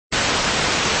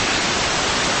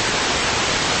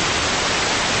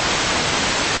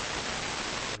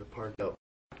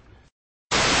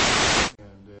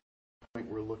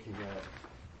looking at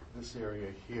this area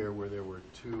here where there were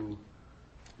two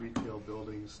retail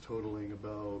buildings totaling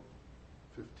about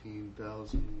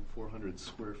 15,400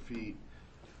 square feet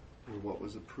were what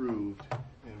was approved,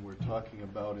 and we're talking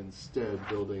about instead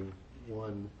building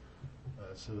one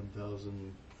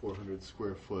 7,400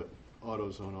 square foot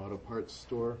AutoZone auto parts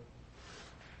store.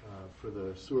 For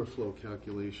the sewer flow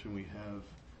calculation, we have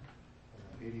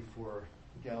 84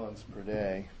 gallons per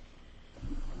day.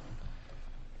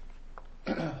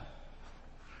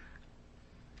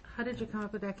 How did you come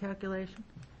up with that calculation?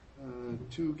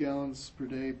 2 gallons per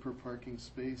day per parking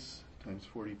space times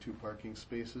 42 parking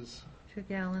spaces. 2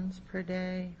 gallons per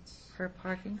day per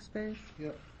parking space?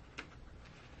 Yep.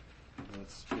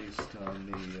 That's based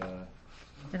on the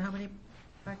And how many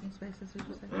parking spaces did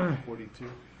you say?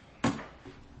 42.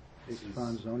 Based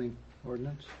upon zoning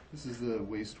ordinance? This is the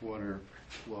wastewater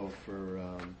flow for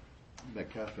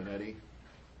Metcalf and Eddy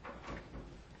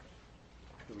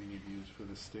that we need to use for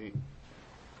the state.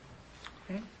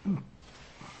 Okay.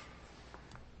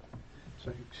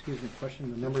 So, excuse me,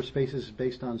 question, the number of spaces is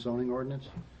based on zoning ordinance?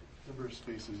 Number of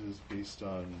spaces is based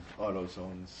on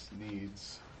AutoZone's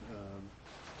needs.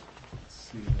 Let's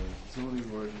see, the zoning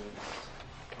ordinance.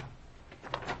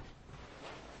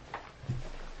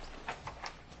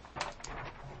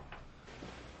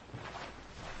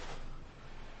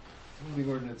 Zoning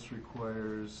ordinance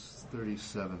requires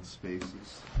 37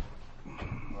 spaces.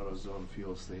 AutoZone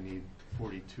feels they need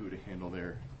 42 to handle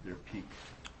their peak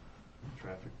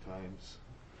traffic times.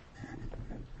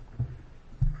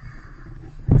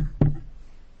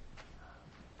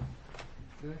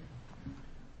 Okay.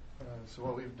 So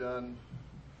what we've done,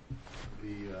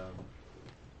 the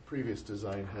previous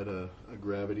design had a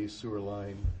gravity sewer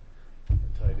line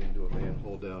tied into a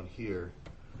manhole down here.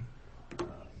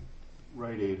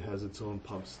 Rite Aid has its own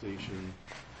pump station,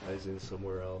 ties in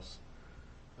somewhere else.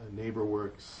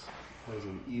 NeighborWorks has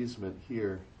an easement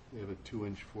here. They have a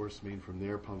 2-inch force main from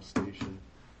their pump station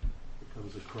that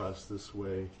comes across this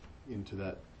way into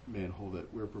that manhole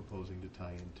that we're proposing to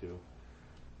tie into.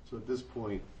 So at this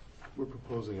point, we're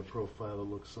proposing a profile that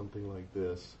looks something like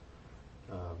this.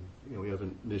 We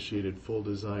haven't initiated full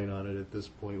design on it at this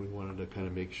point. We wanted to kind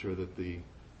of make sure that the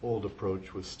old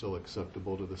approach was still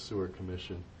acceptable to the Sewer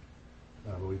Commission.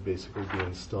 We'd basically be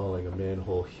installing a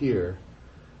manhole here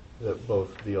that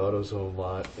both the AutoZone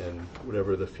lot and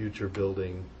whatever the future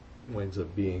building winds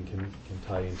up being can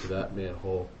tie into that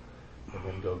manhole, and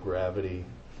then go gravity,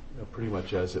 pretty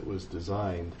much as it was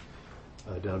designed,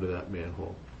 down to that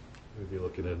manhole. We'd be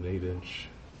looking at an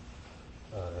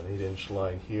 8-inch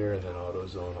line here, and then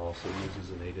AutoZone also uses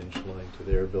an 8-inch line to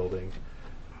their building.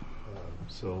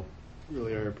 So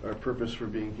really our purpose for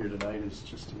being here tonight is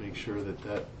just to make sure that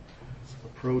that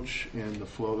approach and the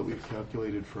flow that we've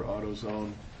calculated for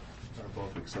AutoZone are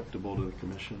both acceptable to the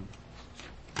Commission.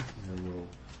 And then we'll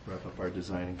wrap up our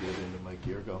design and get it into Mike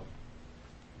Yergo.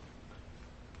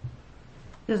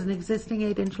 There's an existing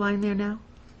 8-inch line there now?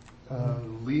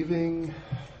 Leaving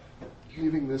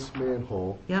this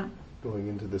manhole, Yeah. going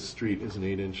into the street is an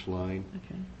 8-inch line.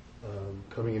 Okay.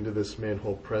 Coming into this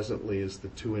manhole presently is the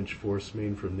 2-inch force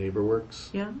main from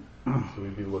NeighborWorks. Yeah. So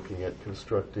we'd be looking at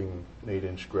constructing an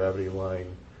 8-inch gravity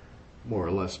line more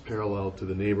or less parallel to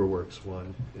the NeighborWorks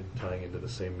one and tying into the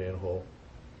same manhole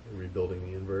and rebuilding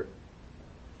the invert.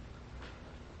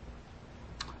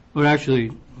 Well,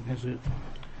 actually,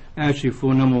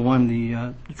 for number one,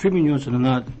 the treatment units are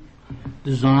not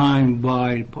designed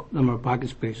by number of parking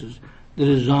spaces. They're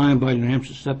designed by New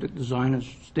Hampshire Septic Designers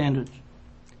Standards.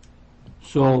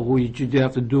 So what you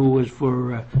have to do is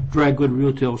for a dry good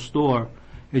retail store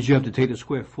is you have to take the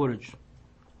square footage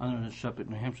under the septic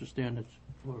New Hampshire standards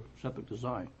for septic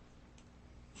design.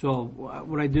 So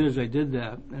what I did is I did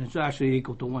that, and it's actually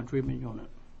equal to 1 treatment unit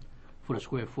for the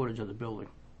square footage of the building.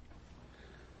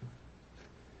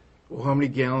 Well, how many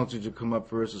gallons did you come up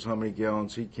versus how many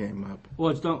gallons he came up? Well,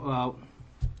 it's done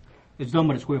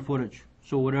by the square footage.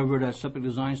 So whatever that septic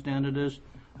design standard is,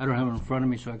 I don't have it in front of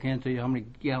me, so I can't tell you how many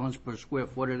gallons per square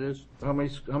foot it is. How many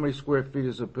square feet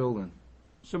is a building?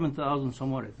 7,000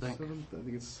 somewhat, I think. I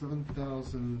think it's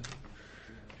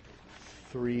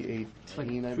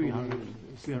 7,318, I 300, believe.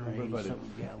 is the number, but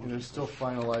 387 gallons. they're still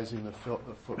finalizing the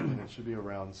footprint. It should be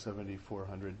around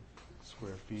 7,400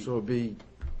 square feet. So it'd be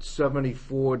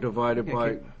 74 divided Yeah, by,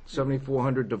 okay.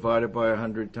 7,400 divided by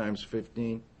 100 times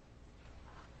 15?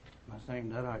 Not saying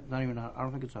that, not even, I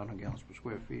don't think it's 100 gallons per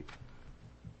square feet.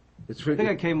 It's I think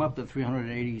 50, I came up to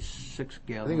 386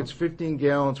 gallons. I think it's 15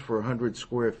 gallons for 100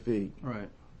 square feet. Right.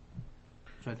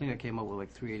 So I think I came up with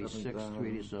like 386, 7,000.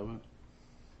 387.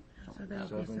 So that'll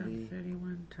be 70.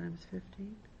 731 times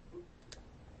 15.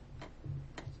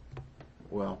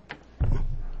 well.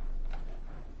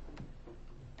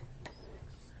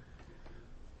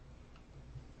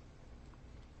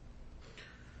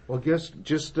 Well, just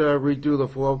redo the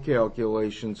flow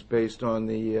calculations based on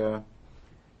the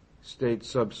state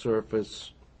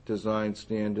subsurface design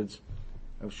standards.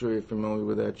 I'm sure you're familiar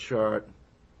with that chart.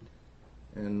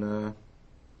 And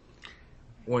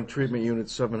one treatment unit,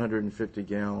 750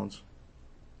 gallons.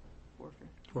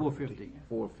 450.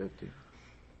 450.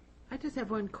 I just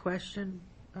have one question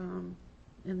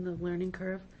in the learning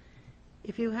curve.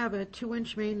 If you have a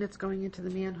 2-inch main that's going into the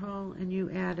manhole and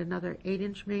you add another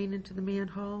 8-inch main into the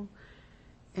manhole,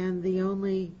 and the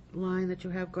only line that you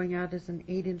have going out is an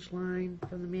 8-inch line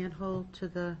from the manhole to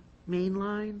the main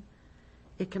line,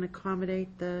 it can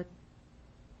accommodate the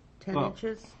 10 Well-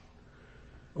 inches?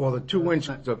 Well, the 2-inch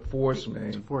is a force It's a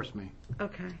main. force main.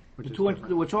 Okay. Which The is 2-inch,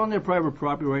 different. what's on their private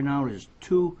property right now is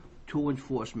two 2-inch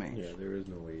force mains. Yeah, there is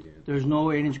no 8-inch. There's no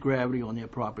 8-inch gravity on their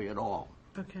property at all.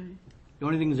 Okay. The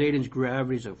only thing that's 8-inch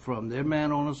gravities are from their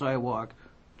manhole on the sidewalk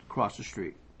across the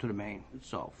street to the main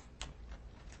itself.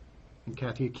 And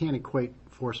Kathy, you can't equate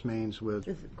force mains with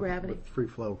Is it gravity? free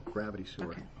flow gravity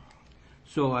sewer. Okay.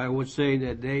 So I would say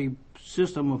that they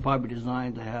system would probably be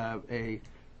designed to have a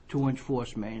 2-inch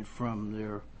force main from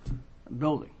their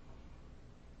building.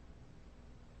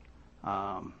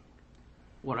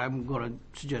 What I'm going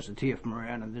to suggest to TF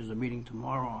Moran, and there's a meeting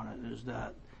tomorrow on it, is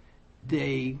that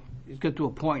it's got to a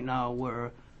point now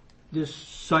where this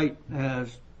site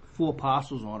has 4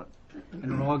 parcels on it,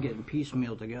 and they're all getting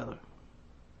piecemeal together.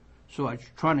 So I'm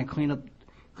trying to clean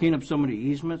up some of the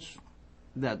easements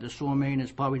that the sewer main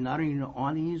is probably not even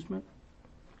on the easement,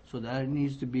 so that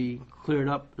needs to be cleared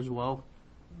up as well.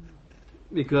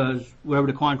 Because wherever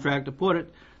the contractor put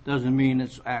it, doesn't mean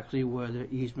it's actually where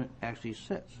the easement actually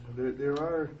sits. There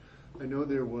are, I know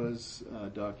there was a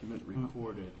document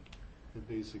recorded that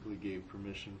basically gave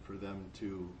permission for them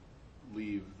to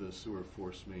leave the sewer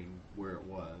force main where it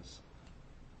was.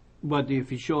 But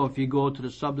if you go to the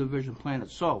subdivision plan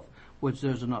itself, which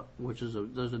there's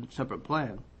a separate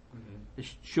plan, it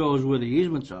shows where the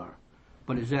easements are,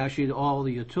 but it's actually all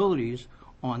the utilities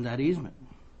on that easement.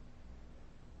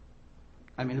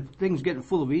 I mean, if things getting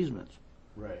full of easements,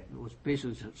 Right. it was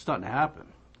basically starting to happen.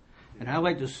 And I'd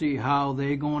like to see how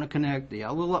they're going to connect the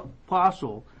other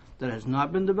parcel that has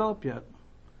not been developed yet.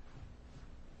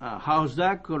 How's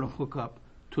that going to hook up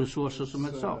to the sewer system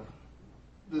itself?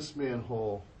 This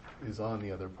manhole is on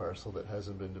the other parcel that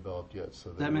hasn't been developed yet,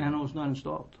 so. That manhole's not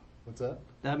installed. What's that?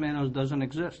 That manhole doesn't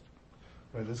exist.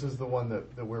 Right, this is the one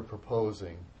that we're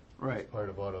proposing. Right. As part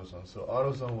of AutoZone. So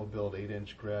AutoZone will build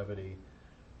 8-inch gravity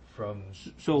from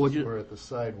So would you- sewer at the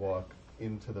sidewalk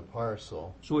into the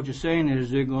parcel. So what you're saying is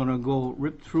they're going to go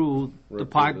rip through the Rip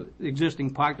park, through the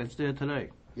existing park that's there today.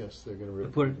 Yes, they're gonna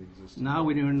rip Put through it, the existing. now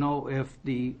we don't even know if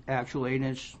the actual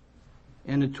 8-inch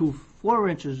and the 2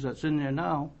 4-inches that's in there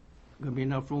now, going to be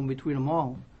enough room between them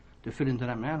all to fit into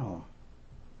that manhole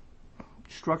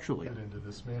structurally. Get into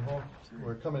this manhole.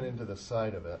 We're coming into the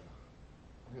side of it.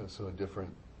 So a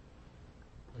different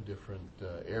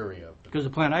area. Because the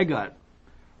plan I got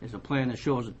is a plan that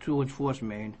shows a 2-inch force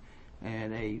main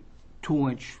and a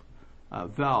 2-inch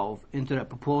valve into that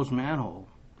proposed manhole.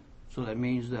 So that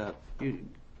means that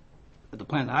the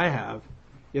plan that I have,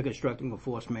 you're constructing a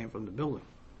force main from the building,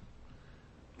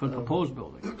 from the proposed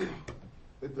building.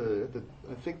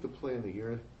 I think the plan that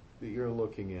you're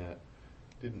looking at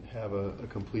didn't have a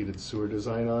completed sewer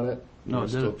design on it. No, We're it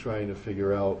still didn't. trying to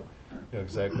figure out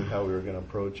exactly how we were going to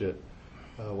approach it.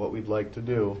 What we'd like to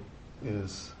do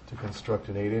is to construct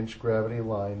an 8-inch gravity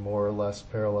line, more or less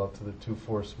parallel to the 2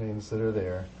 force mains that are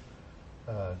there,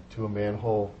 to a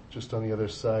manhole just on the other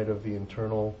side of the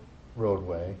internal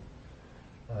roadway.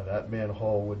 That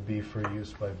manhole would be for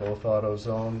use by both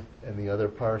AutoZone and the other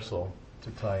parcel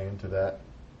to tie into that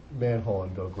manhole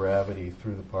and go gravity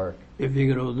through the park. If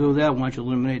you're going to do that, why don't you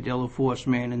eliminate the other force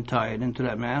main and tie it into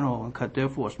that manhole and cut their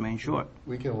force main short?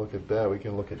 We can look at that, we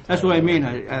can look at. That's what I mean.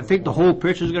 I think the whole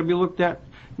picture is going to be looked at,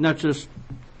 not just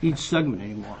each segment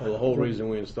anymore. Well, the whole reason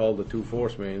we installed the 2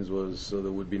 force mains was so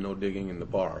there would be no digging in the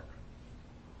park.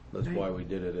 That's why we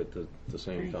did it at the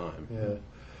same time. Yeah,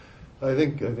 I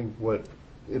think what,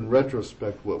 in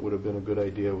retrospect, what would have been a good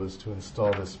idea was to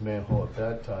install this manhole at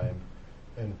that time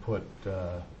and put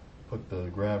the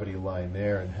gravity line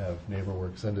there and have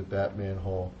NeighborWorks end at that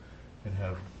manhole and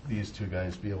have these 2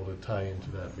 guys be able to tie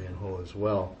into that manhole as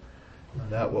well.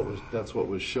 And that's what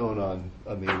was shown on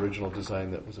the original design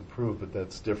that was approved, but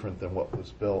that's different than what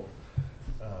was built.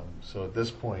 So at this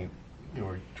point,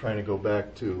 we're trying to go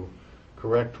back to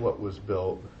correct what was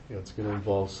built. It's going to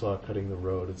involve saw cutting the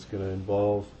road. It's going to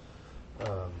involve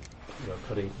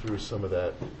cutting through some of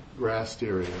that grassed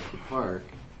area of the park,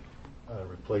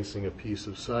 replacing a piece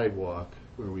of sidewalk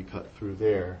where we cut through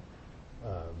there,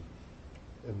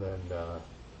 and then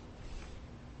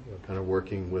kind of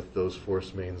working with those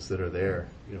force mains that are there.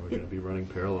 We're going to be running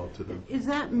parallel to them. Is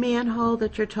that manhole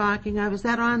that you're talking of, is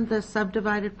that on the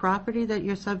subdivided property that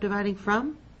you're subdividing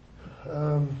from?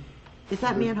 Is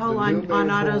that The manhole new on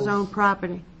manholes- AutoZone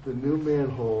property? The new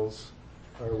manholes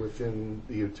are within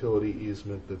the utility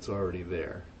easement that's already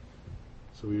there.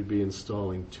 So we would be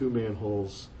installing 2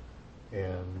 manholes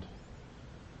and,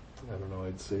 I don't know,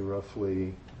 I'd say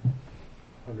roughly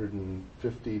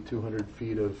 150, 200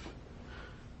 feet of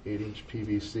 8-inch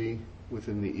PVC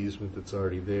within the easement that's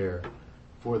already there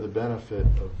for the benefit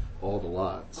of all the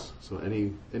lots. So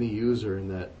any user in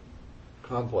that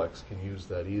complex can use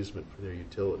that easement for their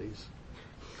utilities.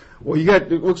 Well,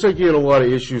 it looks like you had a lot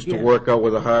of issues to Yeah. work out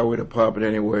with the highway department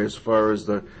anyway, as far as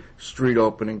the street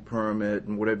opening permit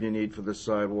and whatever you need for the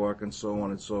sidewalk and so on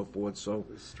and so forth, so.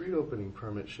 The street opening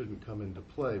permit shouldn't come into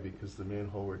play because the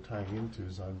manhole we're tying into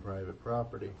is on private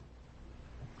property.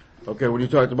 Okay, when you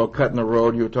talked about cutting the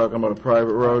road, you were talking about a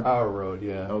private road? Our road,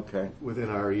 yeah. Okay. Within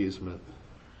our easement.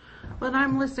 Well,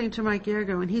 I'm listening to Mike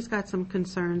Yergo, and he's got some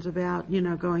concerns about,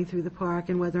 going through the park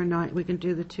and whether or not we can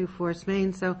do the 2 force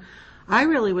mains. So I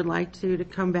really would like to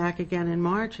come back again in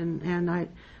March, and I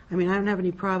don't have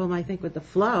any problem, I think, with the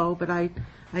flow, but I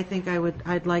think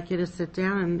I'd like you to sit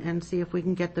down and see if we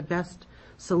can get the best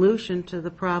solution to the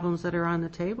problems that are on the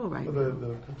table right Well, now.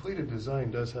 the completed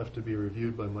design does have to be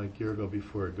reviewed by Mike Yergo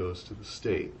before it goes to the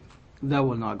state. That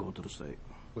will not go to the state.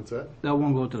 What's that? That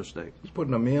won't go to the state. He's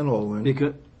putting a manhole in.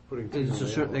 Because Putting 2 it's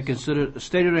they manholes. consider, the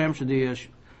state of New Hampshire DS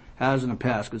has in the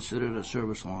past considered a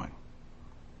service line.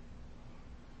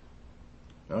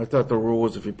 I thought the rule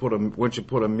was once you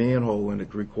put a manhole in,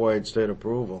 it required state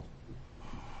approval.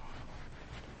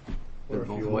 Or if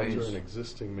both you ways. alter an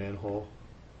existing manhole.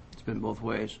 It's been both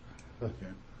ways. Okay.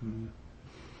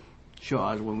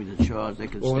 Shaw's, when we did Shaw's, they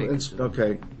could Well, stake.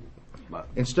 okay. But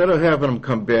Instead of having him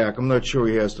come back, I'm not sure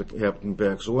he has to have him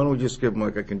back, so why don't we just give him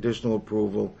like a conditional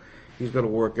approval? He's got to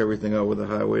work everything out with the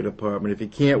highway department. If he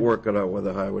can't work it out with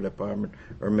the highway department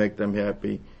or make them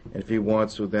happy, and if he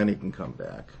wants to, then he can come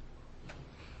back.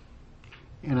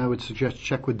 And I would suggest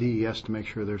check with DES to make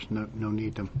sure there's no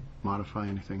need to modify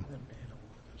anything.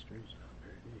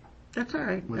 That's all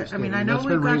right. With the I mean, state. I know That's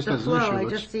we've been got raised the as an flow, issue. I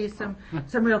Let's- just see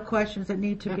some real questions that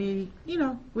need to be,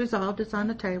 resolved. It's on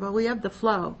the table. We have the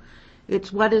flow.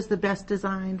 It's what is the best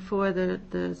design for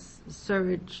the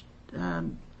sewage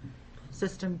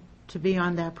system to be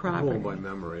on that Going property. by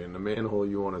memory, and the manhole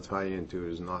you want to tie into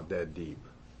is not that deep.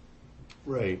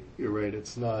 Right, you're right,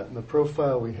 it's not. In the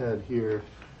profile we had here,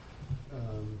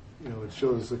 it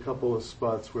shows a couple of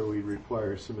spots where we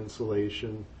require some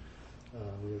insulation.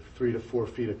 We have 3 to 4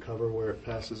 feet of cover where it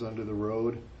passes under the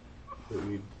road that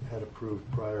we had approved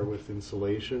prior with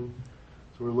insulation.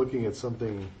 So we're looking at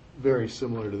something very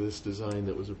similar to this design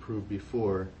that was approved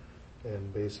before,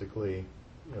 and basically,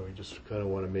 we just kind of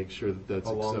want to make sure that that's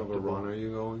How long acceptable. of a run are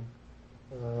you going?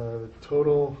 The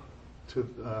total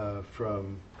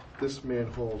from this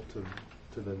manhole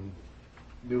to the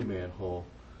new manhole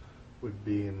would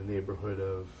be in the neighborhood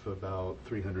of about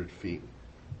 300 feet.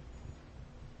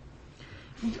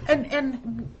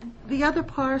 And the other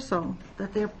parcel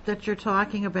that you're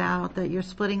talking about, that you're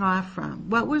splitting off from,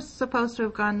 what was supposed to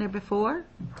have gone there before?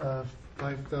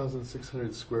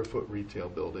 5,600 square foot retail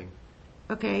building.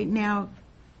 Okay, now,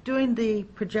 doing the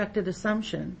projected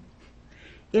assumption,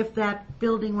 if that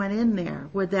building went in there,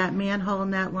 would that manhole in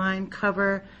that line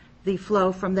cover the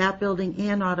flow from that building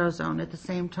and AutoZone at the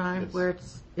same time, Yes. where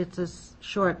it's a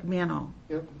short manhole?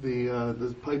 Yep,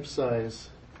 the pipe size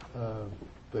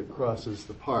that crosses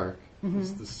the park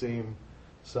is the same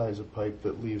size of pipe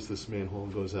that leaves this manhole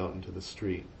and goes out into the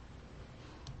street.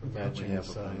 Matching the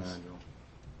size.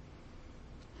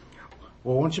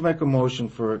 Well, why don't you make a motion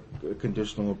for a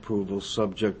conditional approval,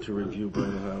 subject to review by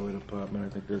the highway department? I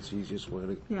think that's the easiest way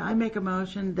to. Yeah, I make a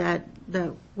motion that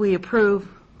we approve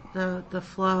the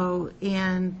flow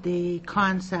and the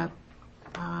concept.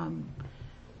 I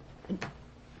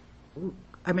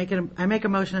make a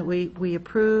motion that we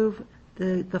approve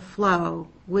the flow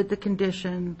with the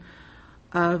condition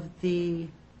of the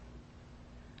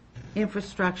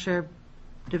infrastructure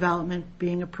development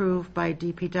being approved by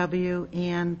DPW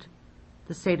and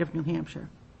the state of New Hampshire.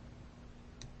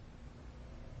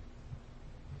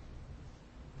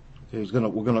 Okay,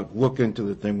 we're gonna look into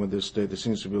the thing with this state. There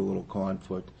seems to be a little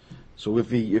conflict. So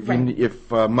if Right.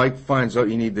 if Mike finds out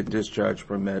you need the discharge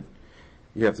permit,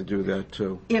 you have to do that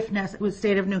too. With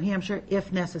state of New Hampshire,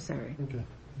 if necessary. Okay.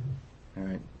 All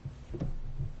right.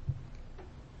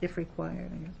 if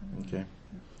required, I guess. Okay.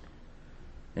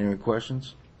 Any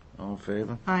questions? All in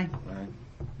favor? Aye. Aye.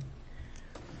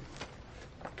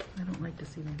 I don't like to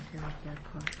see them tear up that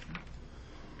park.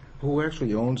 Who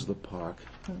actually owns the park?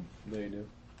 They do.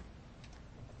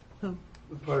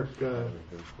 The park,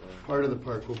 part of the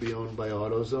park will be owned by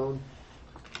AutoZone.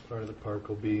 Part of the park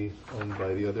will be owned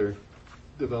by the other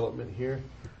development here.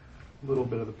 A little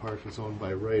bit of the park is owned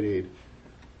by Rite Aid,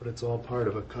 but it's all part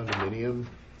of a condominium,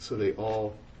 so they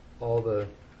all the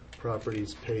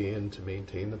properties pay in to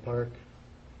maintain the park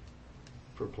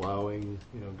for plowing,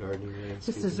 gardening,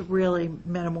 landscaping. This is really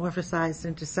metamorphosized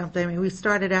into something. I mean, we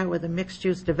started out with a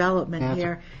mixed-use development Yeah,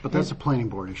 here. but that's a planning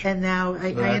board issue. And now, I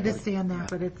Exactly. understand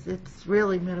that, but it's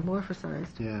really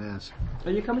metamorphosized. Yeah, it is.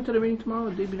 Are you coming to the meeting tomorrow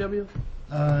at DPW?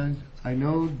 I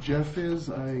know Jeff is,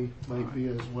 I might be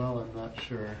as well, I'm not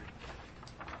sure.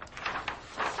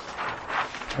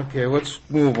 Okay, let's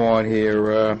move on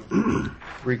here.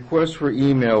 Request for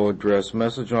email address,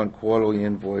 message on quarterly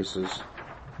invoices.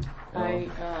 I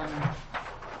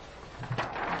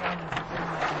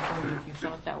if you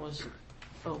thought that was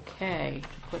okay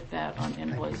to put that on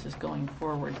invoices going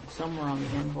forward, somewhere on the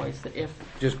invoice, that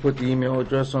Just put the email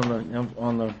address on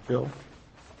the bill?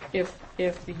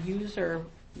 if the user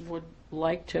would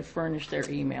like to furnish their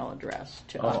email address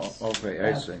to us. Okay,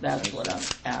 I see. That's what I'm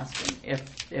asking,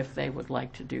 if they would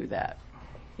like to do that.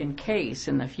 In case,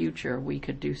 in the future, we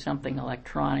could do something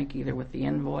electronic, either with the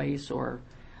invoice or,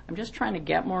 I'm just trying to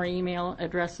get more email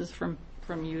addresses from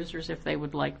users if they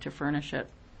would like to furnish it.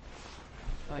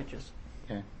 So I just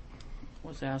Okay.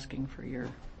 was asking for your,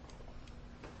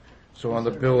 So on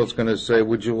the bill, it's going to say,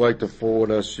 would you like to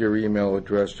forward us your email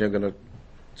address? You're going to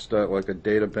start like a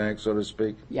data bank, so to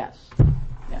speak? yes.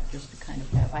 Yeah, just to kind of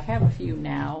have, I have a few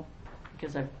now,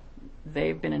 because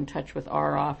they've been in touch with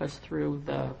our office through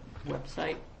the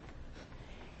website.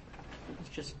 It's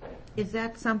just, Is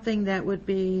that something that would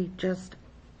be just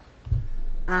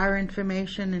our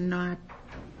information and not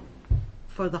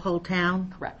for the whole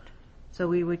town? correct. So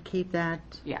we would keep that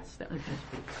Yes, that would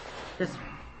just be just,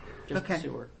 just Okay.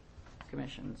 sewer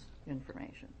commission's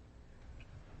information.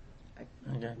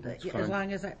 Okay, that's as fine.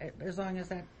 long as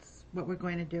that's what we're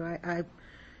going to do. I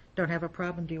don't have a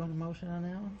problem. Do you want a motion on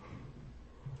that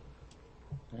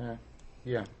one?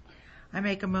 Yeah. I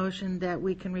make a motion that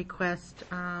we can request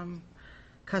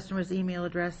customers' email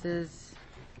addresses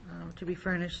to be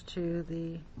furnished to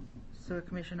the Sewer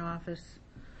Commission office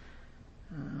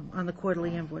on the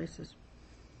quarterly invoices.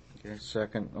 Okay,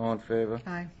 second, all in favor?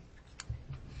 Aye.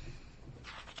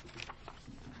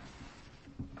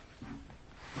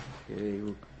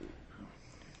 Okay.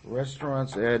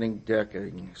 Restaurants adding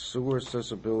decking, sewer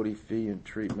accessibility fee and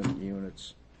treatment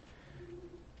units.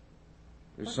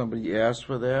 Did somebody ask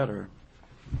for that, or?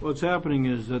 What's happening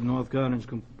is that North Gardens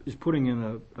is putting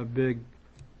in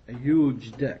a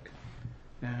huge deck.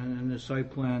 And in the site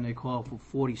plan, they call for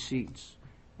 40 seats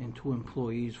and 2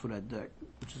 employees for that deck,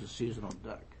 which is a seasonal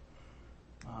deck.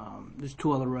 There's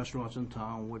 2 other restaurants in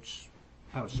town which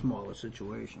have smaller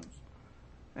situations.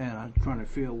 And I'm trying to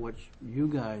feel what you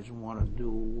guys want to do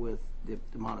with the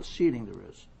amount of seating there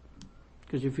is.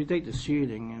 Because if you take the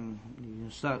seating and you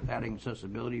start adding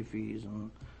accessibility fees and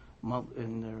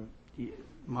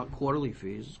quarterly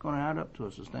fees, it's going to add up to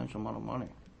a substantial amount of money.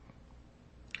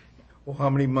 Well, how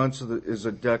many months is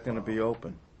the deck going to be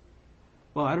open?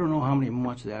 Well, I don't know how many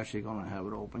months they're actually going to have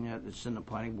it open yet. It's in the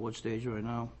planning board stage right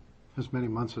now. As many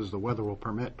months as the weather will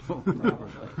permit.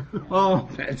 Oh,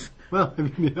 Well,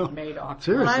 Made October.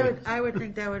 seriously. Well, I would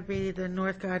think that would be the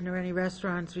North Garden or any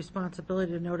restaurant's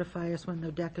responsibility to notify us when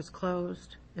their deck is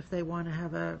closed, if they want to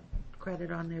have a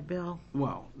credit on their bill.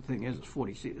 well, the thing is, it's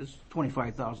 40 seats. It's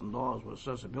 $25,000 with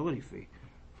accessibility fee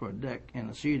for a deck and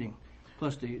the seating,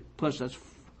 plus that's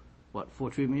what, 4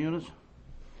 treatment units?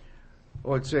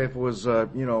 Well, I'd say if it was,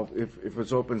 if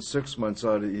it's open 6 months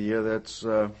out of the year, that's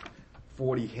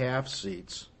 40 half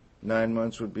seats. 9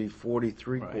 months would be 40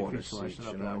 three-quarter Right, if you slice seats, it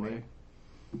up you know that what I way.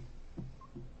 mean?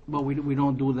 But we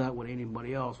don't do that with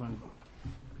anybody else. And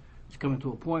it's coming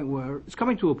to a point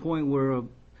where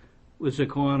this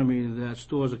economy that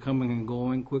stores are coming and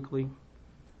going quickly,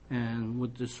 and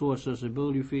with the sewer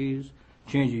accessibility fees,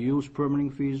 change of use permitting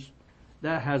fees,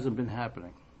 that hasn't been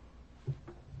happening.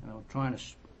 Trying to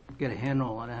get a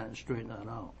handle on that and straighten that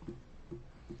out.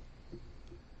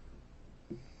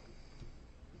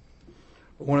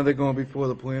 When are they going before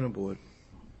the planning board?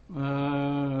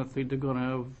 I think they're going to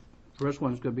have, first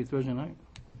one's going to be Thursday night.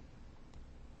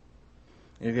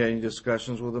 Have you had any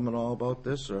discussions with them at all about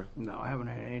this, or? No, I haven't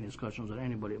had any discussions with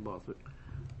anybody about it.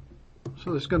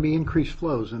 So there's going to be increased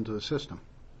flows into the system.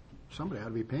 Somebody ought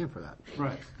to be paying for that.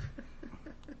 Right.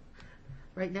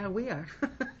 Right now, we are.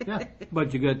 Yeah.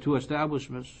 But you got two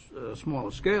establishments,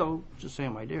 smaller scale, it's the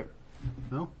same idea.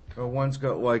 No? One's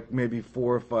got like maybe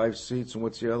 4 or 5 seats, and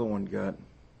what's the other one got?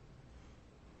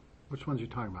 Which ones are you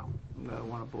talking about?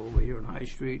 One up over here on High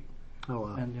Street, Oh,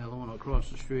 and the other one across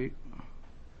the street.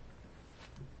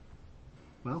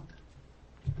 well,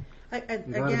 I- you gotta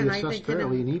be Again, I assessed think, you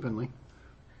fairly know, and evenly.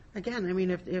 again, I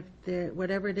mean, if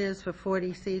whatever it is for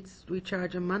 40 seats, we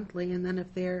charge them monthly, and then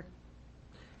if they're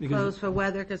Because closed for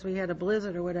weather because we had a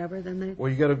blizzard or whatever, then they,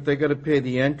 Well, they gotta pay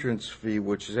the entrance fee,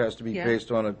 which has to be Yeah.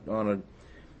 based on a,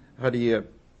 how do you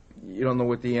don't know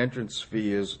what the entrance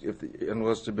fee is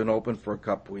unless they've been open for a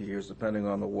couple of years, depending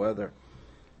on the weather.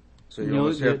 So you You know,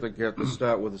 almost have to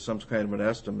start with some kind of an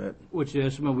estimate. which the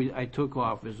estimate I took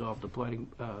off is off the planning,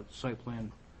 site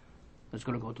plan that's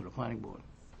gonna go to the planning board.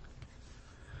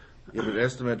 Yeah, but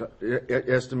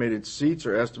estimated seats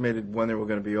or estimated when they were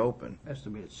gonna be open?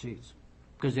 Estimated seats.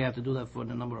 Because they have to do that for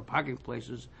the number of parking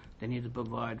places they need to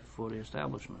provide for the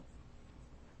establishment.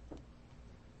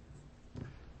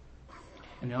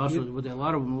 And they also, with a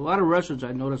lot of restaurants,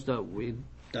 I noticed that we've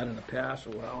done in the past,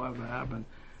 or however it happened,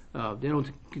 they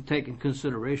don't take in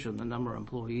consideration the number of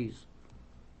employees.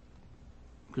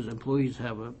 Because employees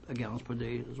have a gallons per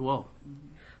day as well.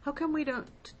 how come we don't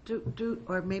do,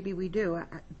 or maybe we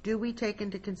do we take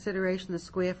into consideration the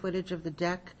square footage of the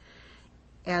deck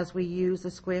as we use the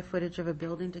square footage of a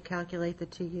building to calculate the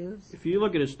TUs? If you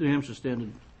look at the New Hampshire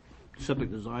standard,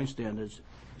 septic design standards,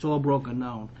 it's all broken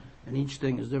down, and each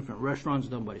thing is different. Restaurants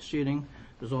done by seating,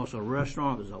 there's also a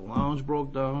restaurant, there's a lounge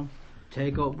broke down,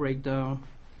 takeout breakdown,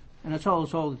 and it's all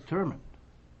determined.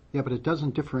 Yeah, but it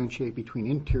doesn't differentiate between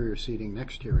interior seating and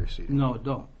exterior seating. No, it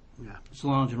don't. Yeah. It's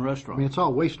lounge and I mean, restaurant. it's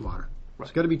all wastewater. It's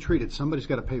Right. got to be treated. Somebody's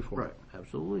got to pay for Right, it.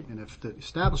 absolutely. And if the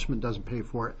establishment doesn't pay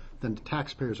for it, then the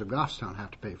taxpayers of Goffstown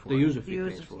have to pay for The it. user fee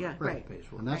Users, pays for it. yeah, right. Pays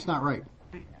for it. And that's not right.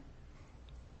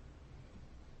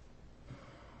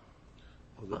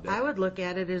 I would look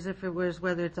at it as if it was,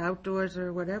 whether it's outdoors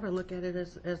or whatever, look at it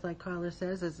as like Carla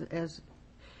says, as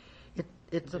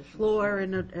it's a floor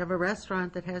of a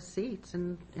restaurant that has seats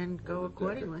and go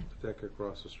accordingly. The deck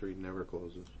across the street never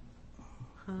closes.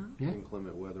 Yeah.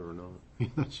 Inclement weather or not.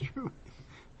 That's true.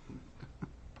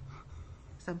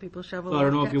 Some people shovel So I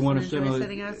don't know off if you decks want and to send enjoy a,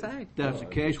 sitting outside. that's the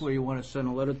case where you want to send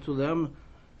a letter to them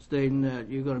stating that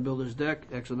you're going to build this deck,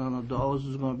 X amount of dollars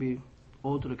is going to be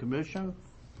owed to the commission,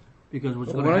 because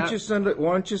what's going to Why happen.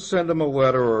 don't you send them a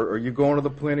letter, or are you going to the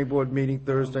planning board meeting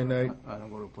Thursday night? I don't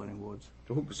go to planning boards.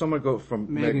 Someone go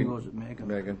from Megan goes with Megan.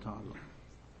 Megan. Tonga.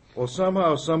 Well,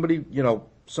 somehow, somebody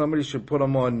should put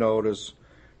them on notice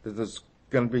that there's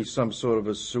gonna be some sort of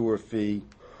a sewer fee.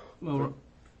 Well,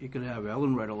 you could have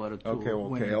Ellen write a letter to.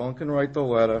 Okay, Ellen can write the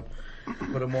letter,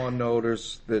 put them on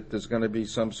notice that there's gonna be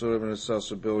some sort of an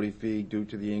accessibility fee due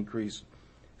to the increased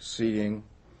seating.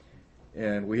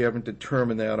 And we haven't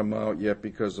determined that amount yet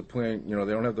because they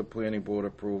don't have the planning board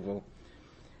approval.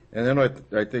 And then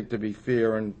I think, to be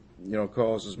fair, and,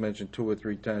 Carlos has mentioned 2 or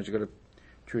 3 times, you gotta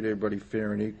treat everybody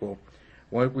fair and equal.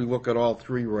 Why don't we look at all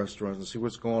 3 restaurants and see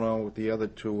what's going on with the other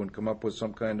 2 and come up with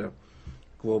some kind of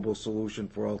global solution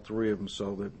for all 3 of them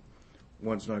so that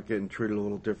one's not getting treated a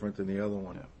little different than the other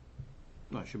one.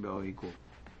 No, it should be all equal.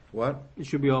 What? It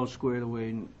should be all squared away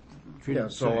and treated Yeah,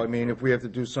 the so same. I mean, if we have to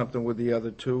do something with the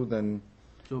other 2, then,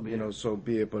 So be it. so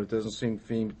be it, but it doesn't seem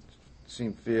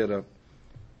fair to,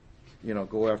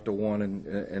 go after one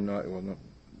and not,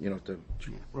 to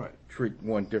Right. treat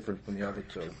one different from the other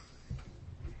 2.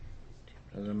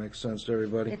 Does that make sense to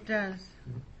everybody? It does.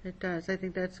 It does. I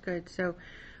think that's good. So,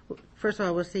 first of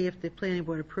all, we'll see if the planning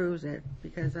board approves it,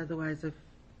 because otherwise, if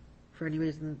for any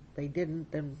reason they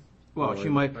didn't, then Well, she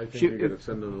might, I think she, you gotta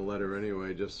send them a letter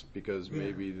anyway, just because Yeah.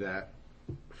 maybe that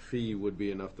fee would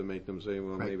be enough to make them say,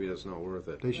 well, Right. maybe that's not worth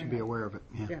it, They should be aware of it.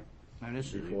 Yeah. Yeah. and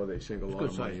this is, before they sink a It's lot good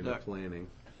of money size into deck. planning.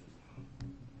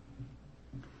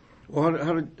 Well,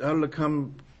 how did it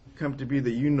come to be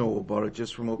that you know about it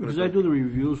just from looking at because I do the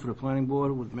reviews for the planning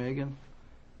board with Megan,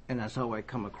 and that's how I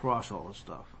come across all this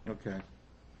stuff. Okay.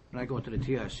 And I go to the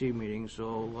TIC meetings, so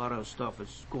a lot of stuff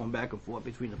is going back and forth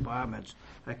between departments.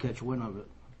 I catch wind of it.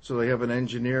 So they have an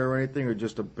engineer or anything, or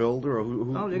just a builder, or who?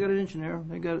 No, they got an engineer.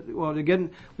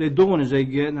 They're doing is they're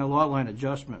getting a lot line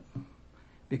adjustment.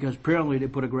 Because apparently they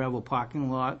put a gravel parking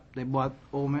lot. They bought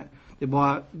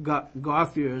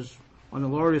Garfier's on the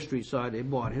Laurier Street side. They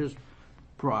bought his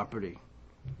property.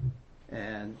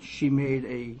 And she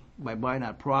made by buying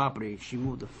that property, she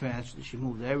moved the fence, she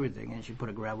moved everything, and she put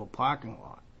a gravel parking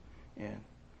lot. And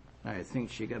I think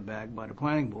she got bagged by the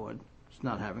planning board. It's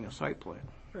not having a site plan.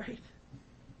 right.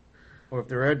 Well, if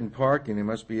they're adding parking, they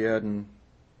must be adding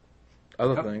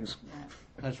other Yep. things.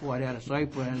 That's why they had a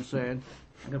site plan saying,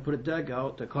 I'm gonna put a deck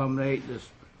out to accommodate this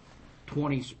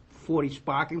 20, 40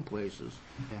 parking places.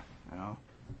 Yeah. You know?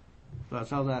 So that's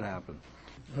how that happened,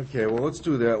 Okay, well, let's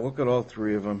do that. Look at all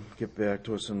three of them. Get back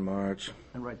to us in March.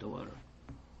 and write the letter.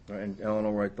 And Ellen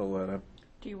will write the letter.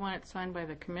 Do you want it signed by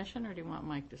the commission, or do you want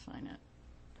Mike to sign it?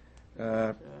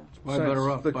 Probably better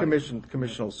off The by- commission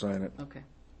will sign it. Okay.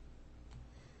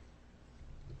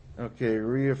 Okay,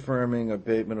 reaffirming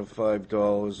abatement of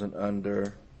 $5 and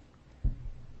under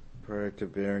prior to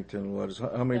Barrington letters.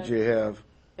 How many do you have?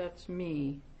 That's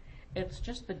me. It's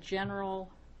just the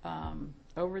general,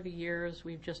 over the years,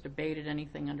 we've just abated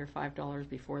anything under $5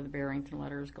 before the Barrington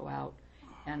letters go out.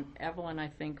 And Evelyn, I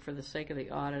think, for the sake of the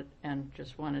audit, and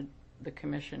just wanted the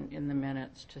commission in the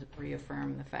minutes to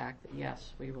reaffirm the fact that,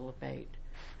 yes, we will abate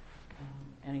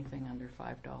anything under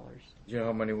 $5. Do you know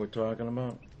how many we're talking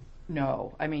about?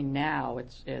 No, I mean, now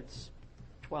it's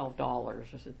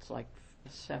 $12. It's like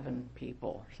 7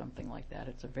 people or something like that.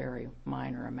 It's a very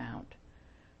minor amount.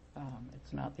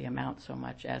 It's not the amount so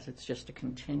much as it's just to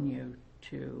continue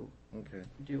to Okay.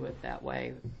 do it that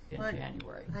way in Right.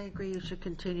 January. I agree, you should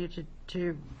continue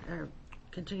to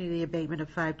continue the abatement of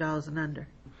 $5 and under.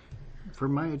 For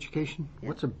my education,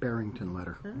 what's a Barrington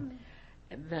letter?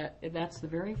 That's the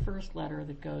very first letter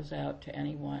that goes out to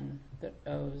anyone that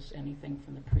owes anything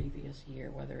from the previous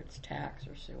year, whether it's tax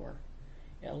or sewer.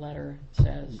 A letter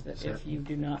says that if you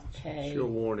do not pay, It's your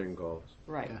warning calls.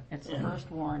 right, Yeah. it's the first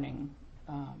warning.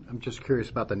 I'm just curious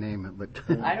about the name, but.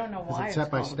 I don't know why Is it's it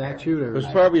set by called a statute, It or? was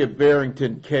probably a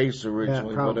Barrington case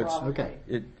originally, but probably. it's, Okay.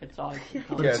 It's always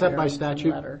But it's set by Barrington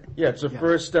statute? letter. yeah, it's the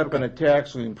first step in a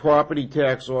tax lien, property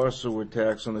tax or sewer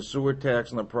tax, and the sewer tax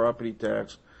and the property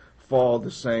tax follow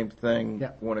the same thing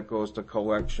Yeah. when it goes to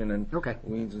collection and Okay.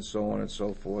 liens and so on and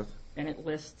so forth. And it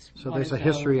lists. So what there's is a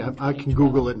history, owed I from can 2012.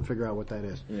 Google it and figure out what that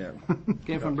is. Yeah.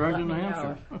 Came from Barrington, New Let me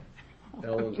Hampshire.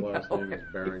 Ellen's last name is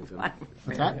Barrington.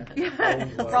 What's that?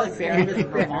 Probably Barrington,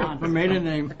 My Vermont. maiden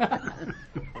name.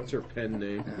 That's her pen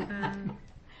name.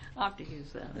 I'll have to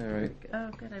use that. All right. Oh,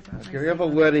 good, I brought Okay, we have a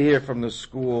letter here from the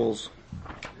schools.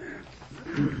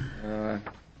 Yeah,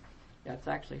 it's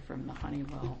actually from the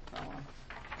Honeywell fellow.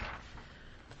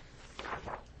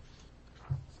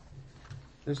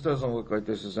 This doesn't look like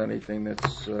this is anything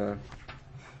that's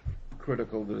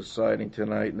critical to deciding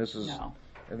tonight, and this is, No.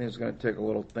 I think it's going to take a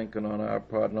little thinking on our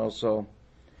part, and also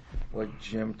like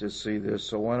Jim to see this.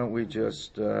 So why don't we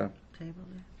just Table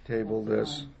table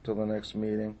this till the next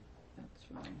meeting? That's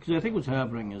fine. Because I think what's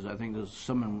happening is, I think there's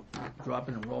some drop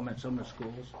in enrollment in some of the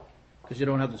schools, because you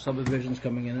don't have the subdivisions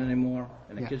coming in anymore,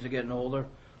 and the Yeah. kids are getting older,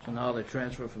 so now they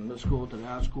transfer from this school to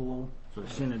that school, so they're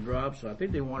seeing it drop, so I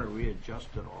think they want to readjust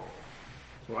it all.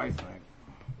 That's what I think.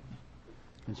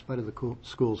 In spite of the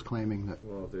schools claiming that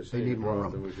Well, if they're they saying need it more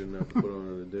dropped, then room. we shouldn't have to put on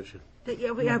an addition.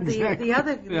 Yeah, we have the Exactly.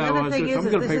 other Yeah, well, thing so is I'm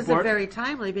gonna this pay isn't for it. very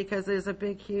timely because there's a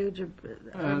big, huge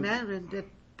amendment that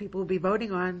people will be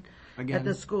voting on at Again.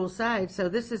 the school side. So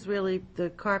this is really the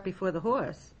cart before the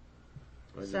horse.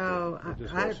 I just- So I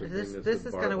just I, also think this that this the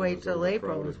is going to Barton wait is till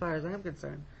April, overcrowded. as far as I'm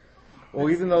concerned. Well,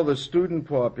 even though the student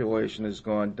population has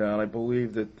gone down, I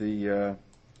believe that the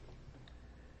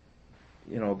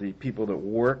the people that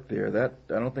work there, that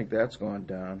I don't think that's gone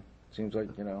down. Seems like,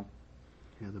 Yeah,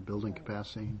 the building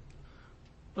capacity.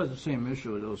 Well, it's the same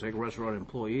issue with those like restaurant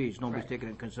employees. Nobody's Right. taking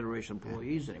into consideration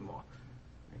employees anymore,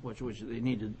 which they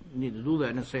need to do that.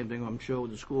 And the same thing, I'm sure,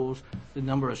 with the schools. The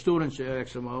number of students, you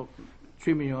X them out,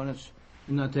 treatment units,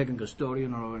 you're not taking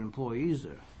custodian or employees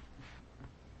there.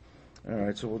 all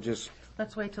right, so we'll just,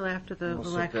 Let's wait till after the We'll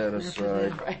set election,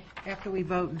 that aside. after we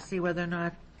vote and see whether or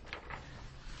not.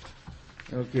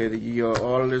 okay, the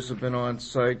auditors have been on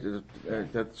site,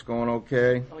 that's going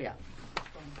okay? Oh, yeah.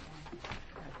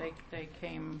 They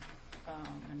came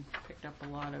and picked up a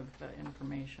lot of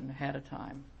information ahead of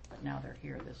time, but now they're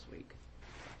here this week.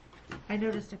 I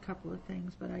noticed a couple of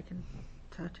things, but I can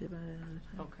talk to you about it another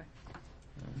time. Okay.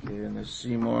 Okay, and the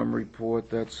CMOM report,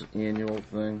 that's an annual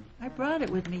thing, I brought it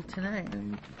with me tonight.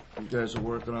 and you guys are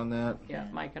working on that? Yeah,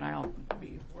 Mike and I'll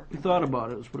be working. We thought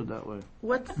about it, let's put it that way.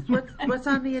 What's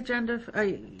on the agenda?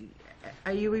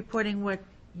 Are you reporting what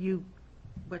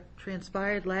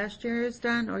transpired last year is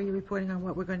done, or are you reporting on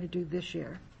what we're going to do this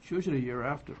year, It's usually a year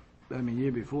after,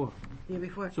 year before. year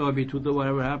before? So it'd be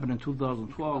whatever happened in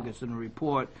 2012 gets in the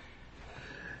report.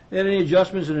 And any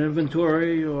adjustments in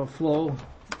inventory or flow,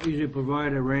 usually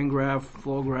provide a rain graph,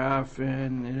 flow graph,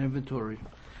 and an inventory.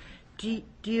 Do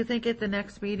you think at the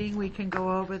next meeting we can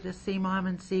go over the CMOM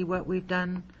and see what we've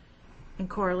done in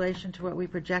correlation to what we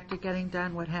projected getting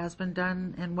done, what has been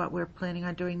done, and what we're planning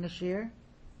on doing this year?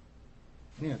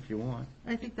 Yeah, if you want.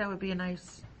 I think that would be a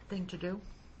nice thing to do.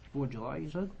 before July, you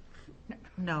said?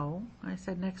 No, I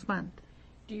said next month.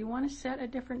 Do you want to set a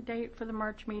different date for the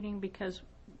March meeting? Because,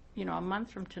 you know, a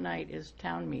month from tonight is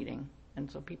town meeting, and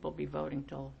so people will be voting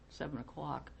till 7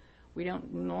 o'clock. We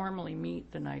don't normally meet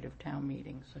the night of town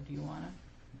meeting, so do you want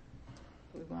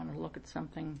to look at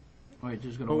something? All right,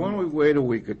 just But gonna. why don't we wait a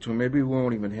week or two? Maybe we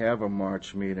won't even have a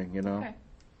March meeting, you know? Okay.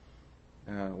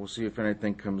 We'll see if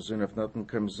anything comes in. If nothing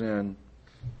comes in,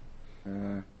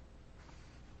 you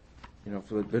know,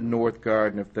 for the North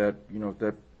Garden, if that, you know, if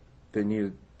that, they need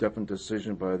a definite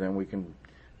decision by then, we can,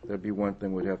 that'd be one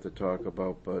thing we'd have to talk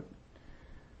about, but,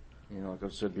 you know, like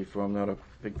I've said before, I'm not a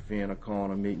big fan of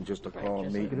calling a meeting just to Right, call a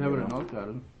just You meeting. can have it you in know? North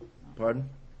Garden. Pardon?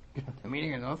 The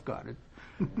meeting in North Garden.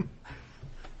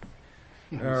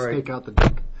 Yeah, All right. Stake out the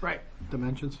deck Right.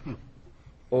 dimensions.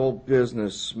 Old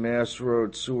business, Mass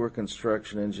Road Sewer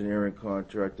Construction Engineering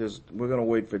Contract. We're gonna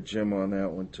wait for Jim on that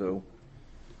one, too.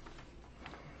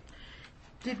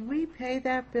 Did we pay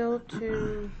that bill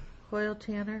to Hoyle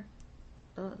Tanner?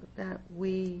 That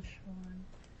we,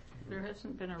 There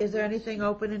hasn't been a. is there anything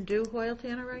open and due Hoyle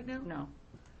Tanner right now? No,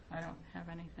 I don't have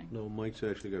anything. No, Mike's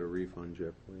actually got a refund,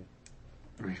 Jeff, for you.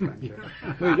 Wait,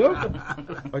 no?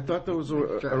 I thought there was a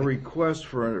request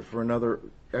for another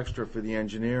extra for the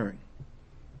engineering.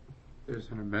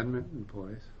 There's an amendment in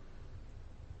place.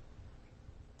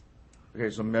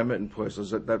 Okay, so amendment in place, has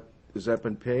that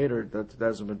been paid, or that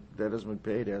hasn't been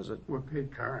paid, has it? We're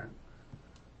paid current.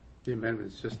 The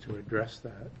amendment's just to address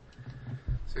that.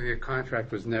 So the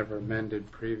contract was never amended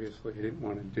previously. He didn't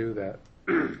want to do that,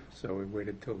 so we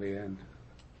waited till the end.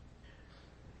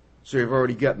 So you've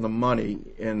already gotten the money,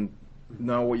 and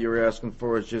now what you're asking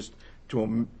for is just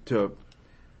to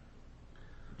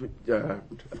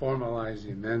Formalize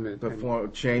the amendment.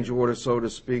 and- change order, so to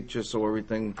speak, just so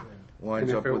everything lines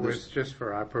And up if it with was this. just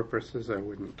for our purposes, I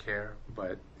wouldn't care,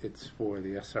 but it's for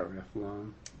the SRF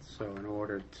loan. So in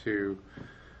order to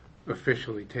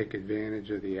officially take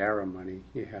advantage of the ARA money,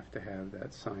 you have to have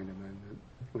that signed amendment,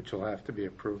 which will have to be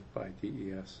approved by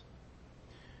DES.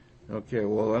 Okay,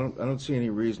 well, I don't see any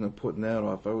reason of putting that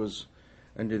off. I was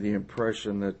under the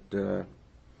impression that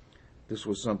this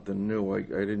was something new. I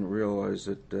didn't realize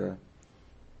that it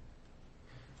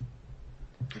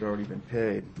had already been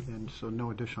paid. And so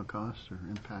no additional costs or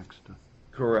impacts to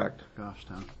Correct,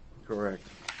 Goffstown. correct.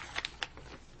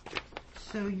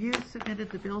 So you submitted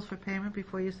the bills for payment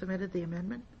before you submitted the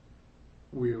amendment?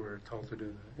 We were told to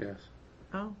do that, yes.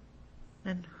 Oh,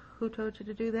 and who told you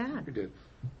to do that? We did.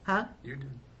 Huh? You did.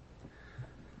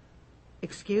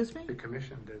 Excuse me? The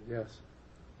commission did, yes.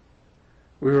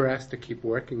 We were asked to keep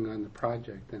working on the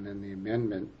project, and then the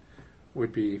amendment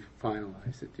would be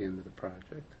finalized at the end of the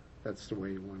project. That's the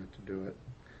way you wanted to do it.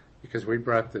 Because we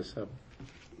brought this up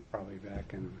probably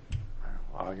back in I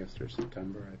don't know, August or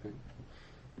September, I think.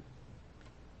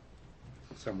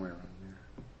 Somewhere around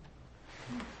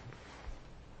there.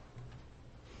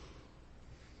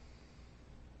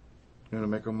 You want to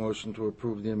make a motion to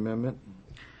approve the amendment?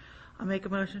 I'll make a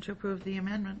motion to approve the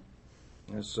amendment.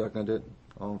 I second it.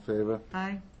 All in favor?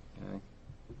 Aye. Aye.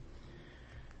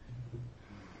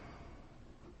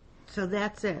 So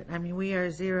that's it. I mean, we are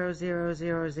 0, 0,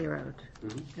 0, 0.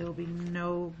 Mhm. There will be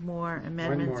no more One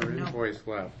amendments. more and no- invoice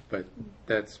left, but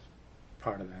that's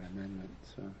part of that amendment,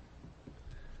 so.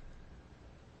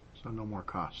 So no more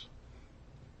costs.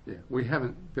 Yeah, we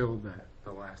haven't billed that,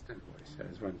 the last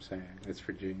invoice, is what I'm saying. It's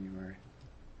for January.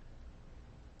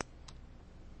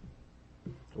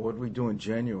 What did we do in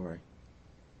January?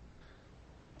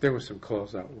 There was some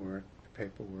closeout work,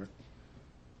 paperwork,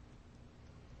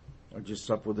 Or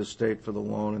just up with the state for the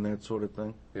loan and that sort of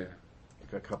thing? yeah.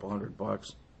 Like a couple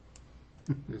 $100.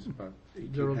 It's about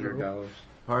 $1,800.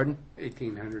 Pardon?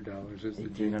 $1,800 is the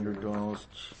January. $1,800.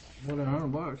 More than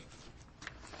 $100.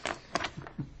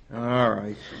 All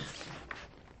right.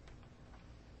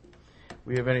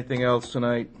 We have anything else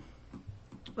tonight?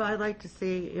 Well, I'd like to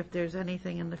see if there's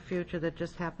anything in the future that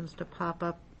just happens to pop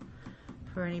up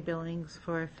for any billings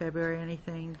for February,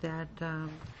 anything that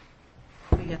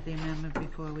we get the amendment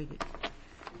before we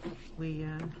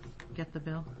get the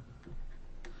bill.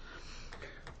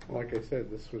 Like I said,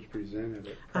 this was presented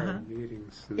at prior Uh-huh.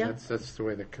 meetings, and Yeah. that's the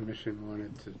way the commission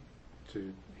wanted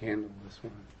to handle this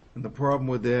one. And the problem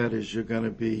with that is you're going to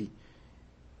be,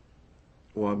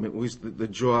 well, I mean, at least the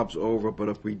job's over, but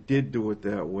if we did do it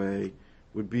that way,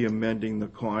 we'd be amending the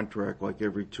contract like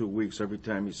every 2 weeks, every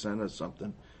time you send us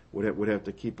something. Would have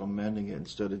to keep amending it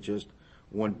instead of just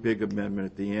one big amendment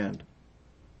at the end.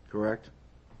 Correct?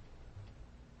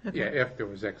 Okay. Yeah, if there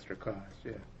was extra cost,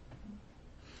 yeah.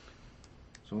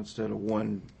 So instead of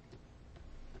one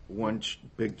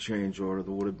big change order,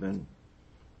 there would have been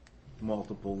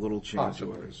multiple little change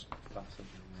Possibly. orders. Possibly,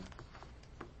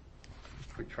 yeah.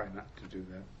 We try not to do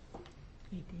that.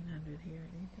 1,800 here,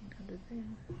 1,800 there.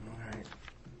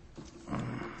 All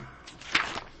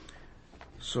right.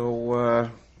 So,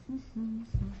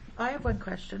 I have one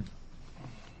question.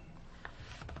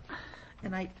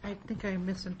 And I think I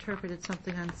misinterpreted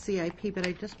something on CIP, but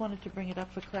I just wanted to bring it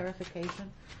up for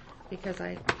clarification because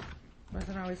I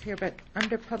wasn't always here. But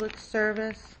under public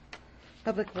service,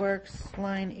 public works,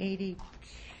 line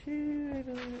 82, I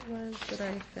believe it was, that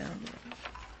I found it.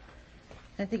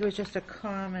 I think it was just a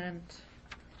comment.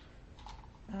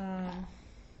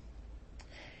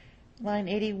 Line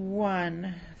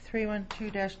 81,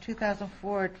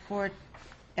 312-2004 Ford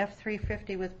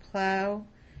F-350 with plow.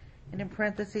 And in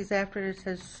parentheses after it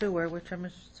says sewer, which I'm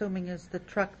assuming is the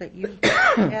truck that you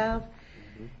have.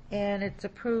 And it's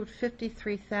approved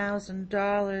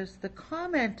 $53,000. The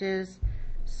comment is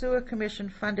sewer commission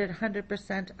funded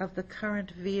 100% of the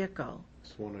current vehicle.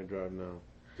 It's the one I drive now.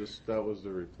 That was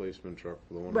the replacement truck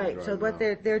for the one I Right, drive so what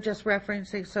now. they're just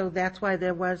referencing, so that's why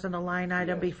there wasn't a line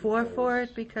item Yes, before for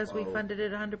it, because, because we well, funded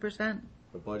it 100%?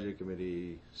 The budget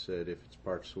committee said if it's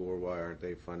part sewer, why aren't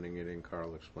they funding it? And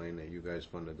Carl explained that you guys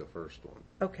funded the first one.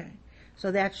 Okay, so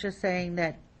that's just saying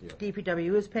that Yeah.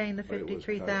 DPW is paying the But it was cut-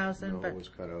 53,000, No, but it was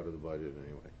cut out of the budget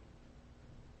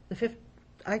anyway.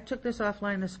 I took this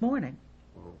offline this morning.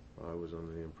 Well, I was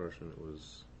under the impression it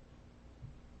was.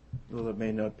 well, it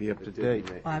may not be up to It didn't date.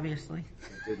 make- Obviously.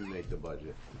 It didn't make the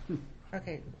budget.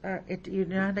 Okay, you're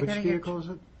not Which gonna vehicle is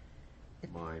it?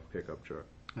 My pickup truck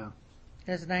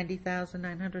There's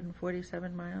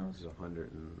 90,947 miles. is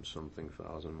 100 and something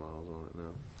thousand miles on it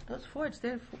now. Those Fords,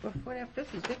 they're Ford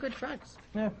F-50s, they're good trucks.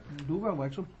 Yeah, Duval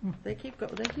likes them. They keep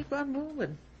on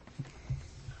moving.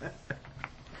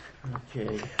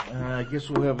 Okay, I guess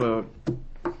we'll have a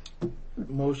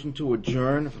motion to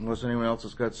adjourn, unless anyone else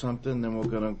has got something, then we're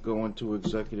gonna go into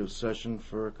executive session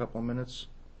for a couple minutes.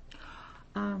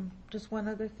 Just one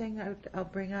other thing I'll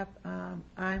bring up.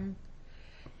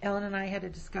 Ellen and I had a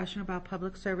discussion about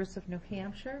public service of New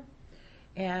Hampshire,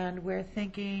 and we're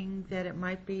thinking that it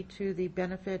might be to the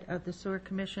benefit of the Sewer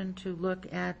Commission to look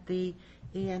at the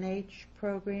ENH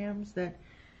programs that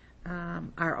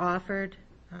are offered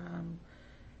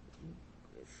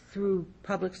through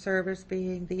public service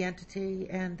being the entity,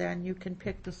 and then you can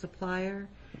pick the supplier,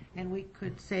 and we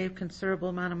could save considerable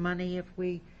amount of money if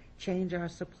we change our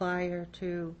supplier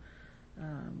to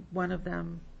one of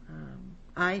them.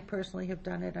 I personally have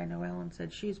done it. I know Ellen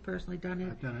said she's personally done it.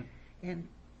 I've done it. And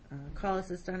Collis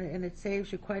has done it, and it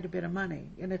saves you quite a bit of money,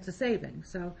 and it's a saving.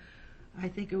 So I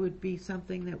think it would be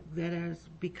something that is,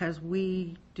 because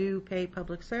we do pay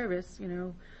public service,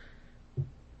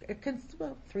 it can,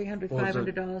 $300, Well, is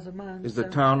it- $500 a month. Is the so-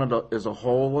 town as a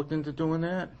whole looked into doing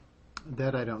that?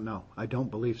 That I don't know. I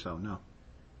don't believe so, no.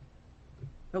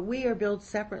 But we are billed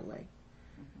separately.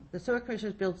 The sewer commission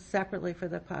is billed separately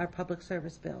for our public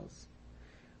service bills.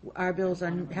 Our bills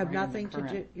have Right in the nothing to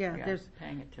do, current, there's,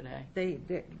 paying it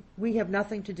today. we have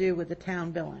nothing to do with the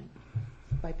town billing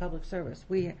by public service.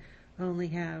 We only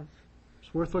have,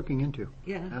 It's worth looking into.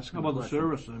 yeah. Asking How about the question.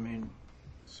 service, I mean,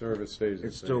 Service stays the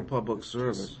It's still same. public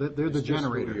service. They're the It's just who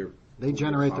generator. your- They who your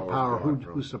generate the power. drawn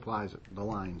Who from. supplies it? The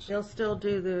lines. They'll still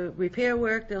do the repair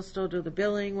work, they'll still do the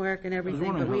billing work and everything, but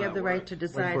wondering we how have the that right works. to My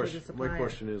decide who the question, supplier. my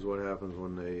question is, what happens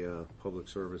when they, public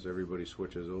service, everybody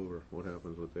switches over? What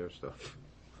happens with their stuff?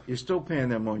 You're still paying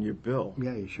them on your bill.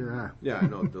 Yeah, you sure are. Yeah, I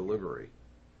know, delivery,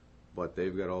 but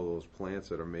they've got all those plants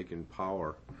that are making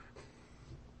power.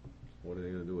 What are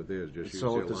they gonna do with theirs? Just use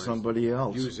Sell their it to lines? somebody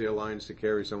else. Use their lines to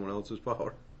carry someone else's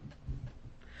power?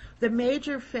 The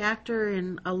major factor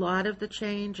in a lot of the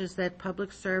change is that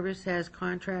public service has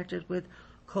contracted with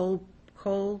coal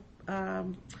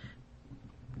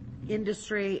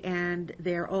industry, and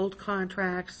their old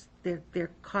contracts,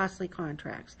 they're costly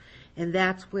contracts. And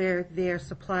that's where their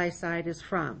supply side is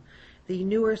from. The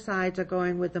newer sides are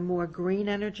going with the more green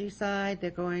energy side.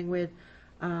 They're going with,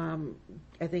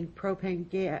 I think, propane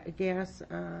gas.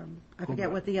 I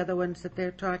forget what the other ones that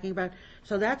they're talking about.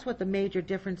 So that's what the major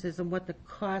difference is and what the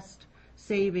cost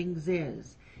savings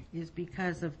is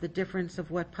because of the difference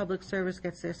of what public service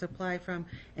gets their supply from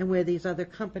and where these other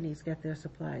companies get their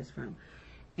supplies from.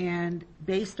 And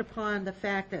based upon the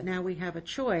fact that now we have a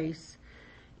choice,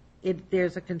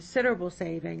 there's a considerable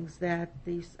savings that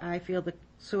I feel the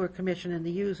sewer commission and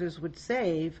the users would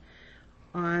save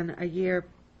on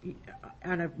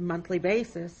a monthly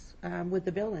basis with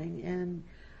the billing. And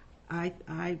I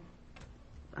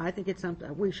think it's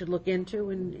something we should look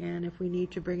into, and if we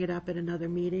need to bring it up at another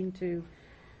meeting to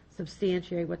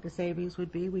substantiate what the savings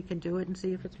would be, we can do it and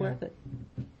see if it's worth it.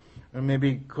 And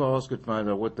maybe Carlos could find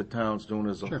out what the town's doing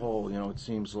as a Sure. whole, you know, it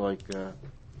seems like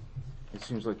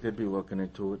they'd be looking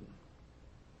into it.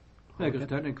 Because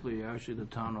technically, actually, the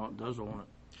town does own it.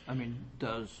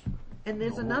 Does. And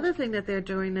there's another thing that they're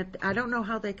doing that, I don't know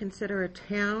how they consider a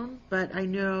town, but I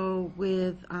know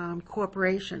with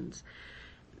corporations,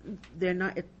 they're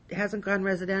not, it hasn't gone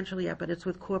residential yet, but it's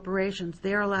with corporations.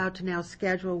 They're allowed to now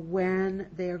schedule when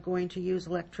they're going to use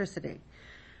electricity.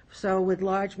 So with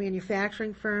large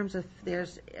manufacturing firms, if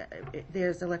there's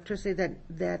electricity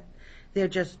that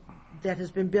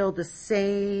has been billed the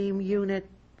same unit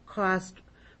cost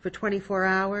for 24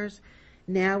 hours,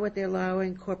 now what they're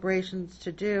allowing corporations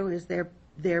to do is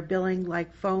they're billing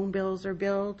like phone bills are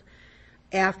billed.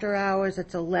 After hours,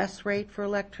 it's a less rate for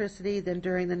electricity than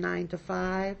during the 9 to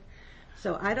 5.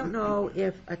 So I don't know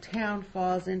if a town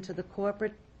falls into the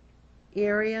corporate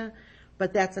area,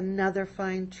 but that's another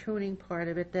fine-tuning part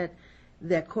of it,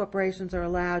 that corporations are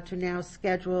allowed to now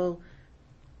schedule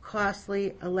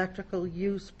costly electrical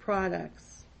use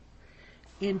products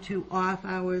into off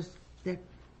hours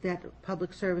that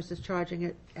public service is charging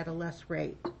it at a less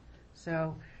rate.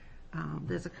 So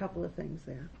there's a couple of things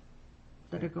there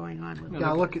that are going on with it. Yeah,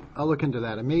 I'll look into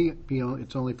that. It may be,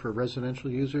 it's only for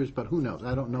residential users, but who knows?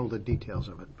 I don't know the details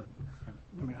of it, but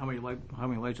How many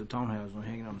lights the town has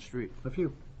hanging on the street? a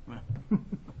few.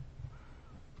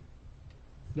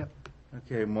 Yep.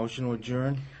 Okay, motion to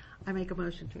adjourn? I make a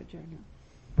motion to adjourn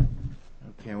now.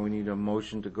 Okay, we need a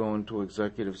motion to go into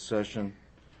executive session.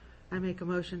 I make a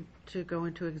motion to go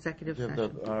into executive Do you have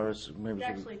session. the RS, maybe You we should-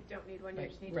 actually don't need one, you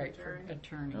just need to Right, for adjourn.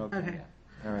 attorney. Okay.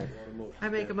 all right. I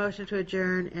make a motion to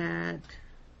adjourn at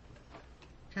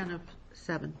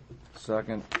 10:07.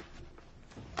 Second.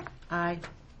 Aye.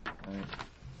 All right.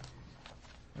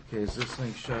 Okay, is this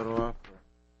thing shut off?